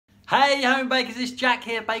Hey home bakers, it's Jack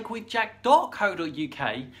here,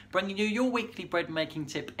 bakewithjack.co.uk, bringing you your weekly bread making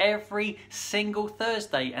tip every single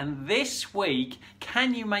Thursday. And this week,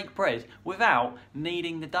 can you make bread without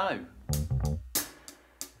kneading the dough?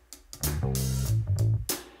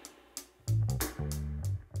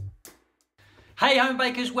 Hey home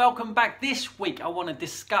bakers, welcome back. This week I want to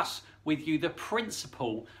discuss with you the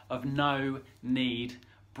principle of no-knead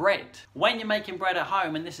bread. When you're making bread at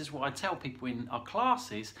home, and this is what I tell people in our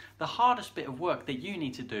classes, the hardest bit of work that you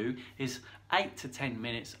need to do is 8 to 10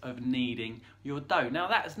 minutes of kneading your dough. Now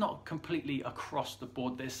that is not completely across the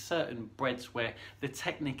board. There's certain breads where the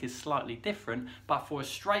technique is slightly different, but for a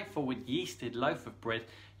straightforward yeasted loaf of bread,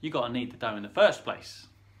 you got to knead the dough in the first place.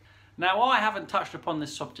 Now I haven't touched upon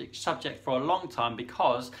this subject for a long time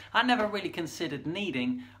because I never really considered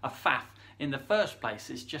kneading a faff in the first place.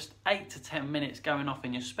 It's just 8 to 10 minutes going off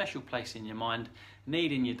in your special place in your mind,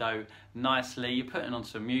 kneading your dough nicely, you're putting on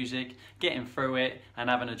some music, getting through it and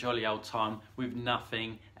having a jolly old time with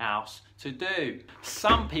nothing else to do.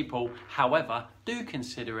 Some people, however, do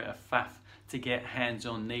consider it a faff to get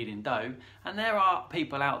hands-on kneading dough, and there are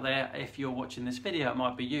people out there, if you're watching this video, it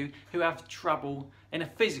might be you, who have trouble in a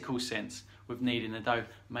physical sense with kneading the dough.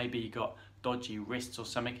 Maybe you got dodgy wrists or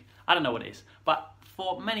something, I don't know what it is, but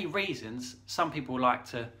for many reasons, some people like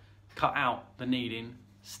to cut out the kneading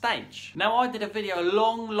stage. Now I did a video a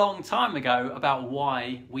long time ago about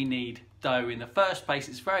why we knead dough in the first place.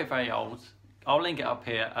 It's very old. I'll link it up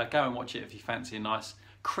here. Go and watch it if you fancy a nice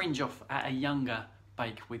cringe off at a younger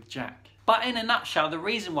Bake with Jack. But in a nutshell, the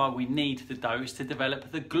reason why we knead the dough is to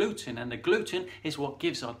develop the gluten, and the gluten is what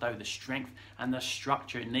gives our dough the strength and the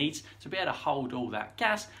structure it needs to be able to hold all that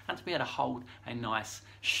gas and to be able to hold a nice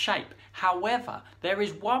shape. However, there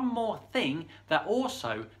is one more thing that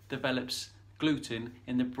also develops gluten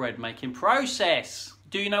in the bread making process.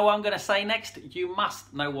 Do you know what I'm going to say next? You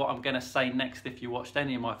must know what I'm going to say next if you watched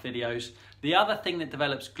any of my videos. The other thing that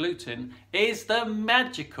develops gluten is the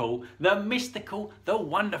magical, the mystical, the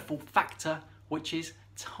wonderful factor, which is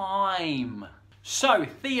time. So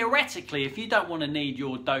theoretically, if you don't want to knead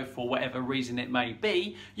your dough for whatever reason it may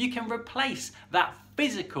be, you can replace that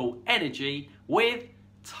physical energy with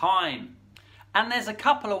time. And there's a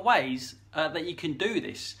couple of ways that you can do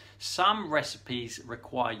this. Some recipes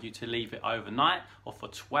require you to leave it overnight, or for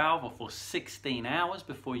 12 or for 16 hours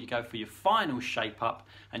before you go for your final shape up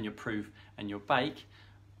and your proof and your bake.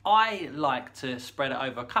 I like to spread it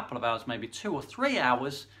over a couple of hours, maybe 2 or 3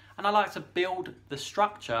 hours, and I like to build the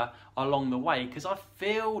structure along the way because I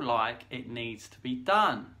feel like it needs to be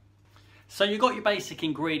done. So you've got your basic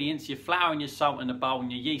ingredients, your flour and your salt in a bowl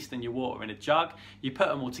and your yeast and your water in a jug. You put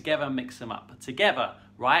them all together and mix them up together,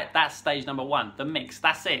 right? That's stage number one, the mix,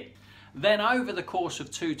 that's it. Then over the course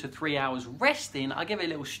of 2 to 3 hours resting, I give it a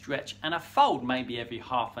little stretch and a fold, maybe every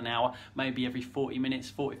half an hour, maybe every 40 minutes,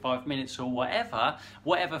 45 minutes or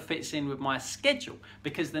whatever fits in with my schedule.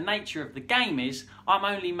 Because the nature of the game is I'm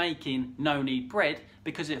only making no-knead bread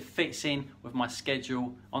because it fits in with my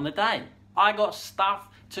schedule on the day. I got stuff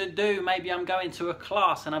to do. Maybe I'm going to a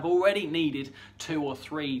class and I've already kneaded 2 or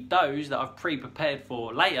 3 doughs that I've pre-prepared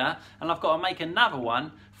for later, and I've got to make another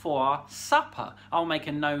one for our supper. I'll make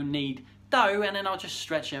a no-knead dough and then I'll just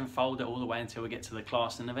stretch it and fold it all the way until we get to the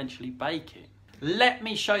class and eventually bake it. Let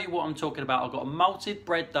me show you what I'm talking about. I've got a malted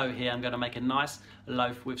bread dough here. I'm going to make a nice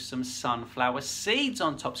loaf with some sunflower seeds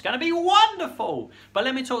on top. It's going to be wonderful. But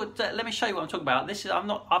let me show you what I'm talking about. I've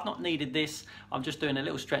not kneaded this. I'm just doing a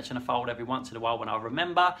little stretch and a fold every once in a while when I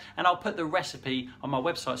remember. And I'll put the recipe on my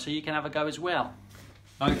website so you can have a go as well.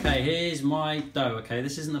 Okay, here's my dough. Okay,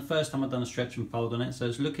 this isn't the first time I've done a stretch and fold on it, so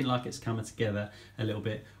it's looking like it's coming together a little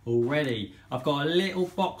bit already. I've got a little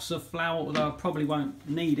box of flour, although I probably won't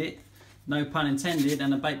need it. No pun intended,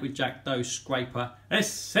 and a Bake with Jack dough scraper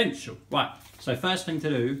essential. Right, so first thing to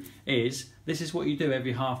do is, this is what you do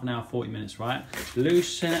every half an hour, 40 minutes, right?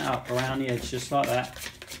 Loosen it up around the edge, just like that.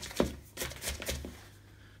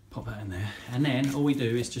 Pop that in there, and then all we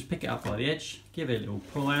do is just pick it up by the edge, give it a little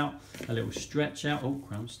pull out, a little stretch out. Oh,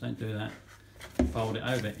 crumbs, don't do that. Fold it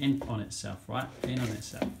over in on itself, right? In on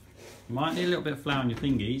itself. You might need a little bit of flour on your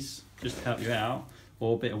fingies, just to help you out,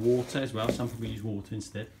 or a bit of water as well. Some people use water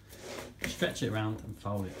instead. Stretch it around and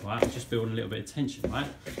fold it, right? Just building a little bit of tension, right?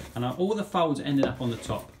 And all the folds ended up on the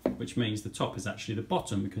top, which means the top is actually the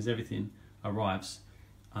bottom because everything arrives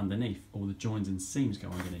underneath. All the joins and seams go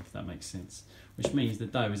underneath, if that makes sense. Which means the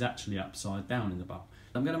dough is actually upside down in the bowl.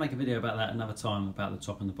 I'm going to make a video about that another time, about the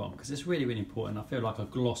top and the bottom, because it's really important. I feel like I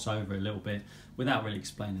gloss over it a little bit without really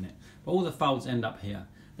explaining it. But all the folds end up here.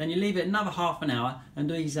 Then you leave it another half an hour and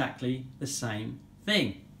do exactly the same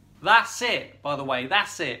thing. That's it, by the way,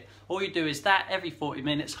 that's it. All you do is that every 40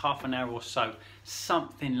 minutes, half an hour or so,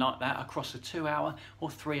 something like that across a 2 hour or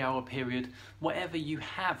 3 hour period, whatever you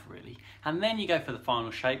have really. And then you go for the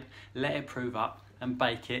final shape, let it prove up and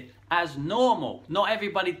bake it as normal. Not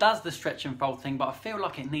everybody does the stretch and fold thing, but I feel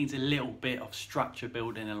like it needs a little bit of structure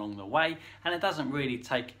building along the way, and it doesn't really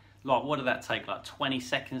take, like, what did that take, like 20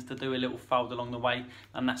 seconds to do a little fold along the way,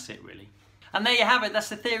 and that's it really. And there you have it, that's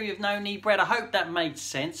the theory of no-knead bread. I hope that made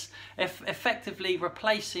sense. Effectively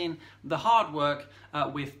replacing the hard work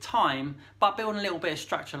with time, but building a little bit of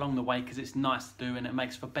structure along the way because it's nice to do and it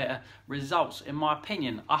makes for better results, in my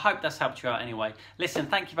opinion. I hope that's helped you out anyway. Listen,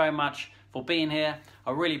 thank you very much for being here.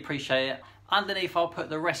 I really appreciate it. Underneath, I'll put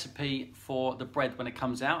the recipe for the bread when it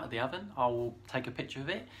comes out of the oven. I will take a picture of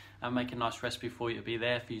it and make a nice recipe for you to be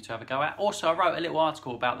there for you to have a go at. Also, I wrote a little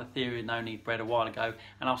article about the theory of no-knead bread a while ago,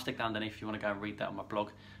 and I'll stick that underneath if you want to go and read that on my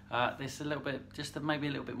blog. There's a little bit, just maybe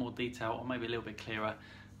a little bit more detail, or maybe a little bit clearer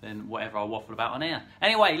than whatever I waffle about on here.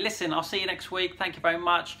 Anyway, listen, I'll see you next week. Thank you very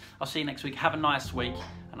much. I'll see you next week. Have a nice week,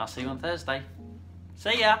 and I'll see you on Thursday.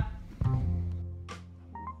 See ya.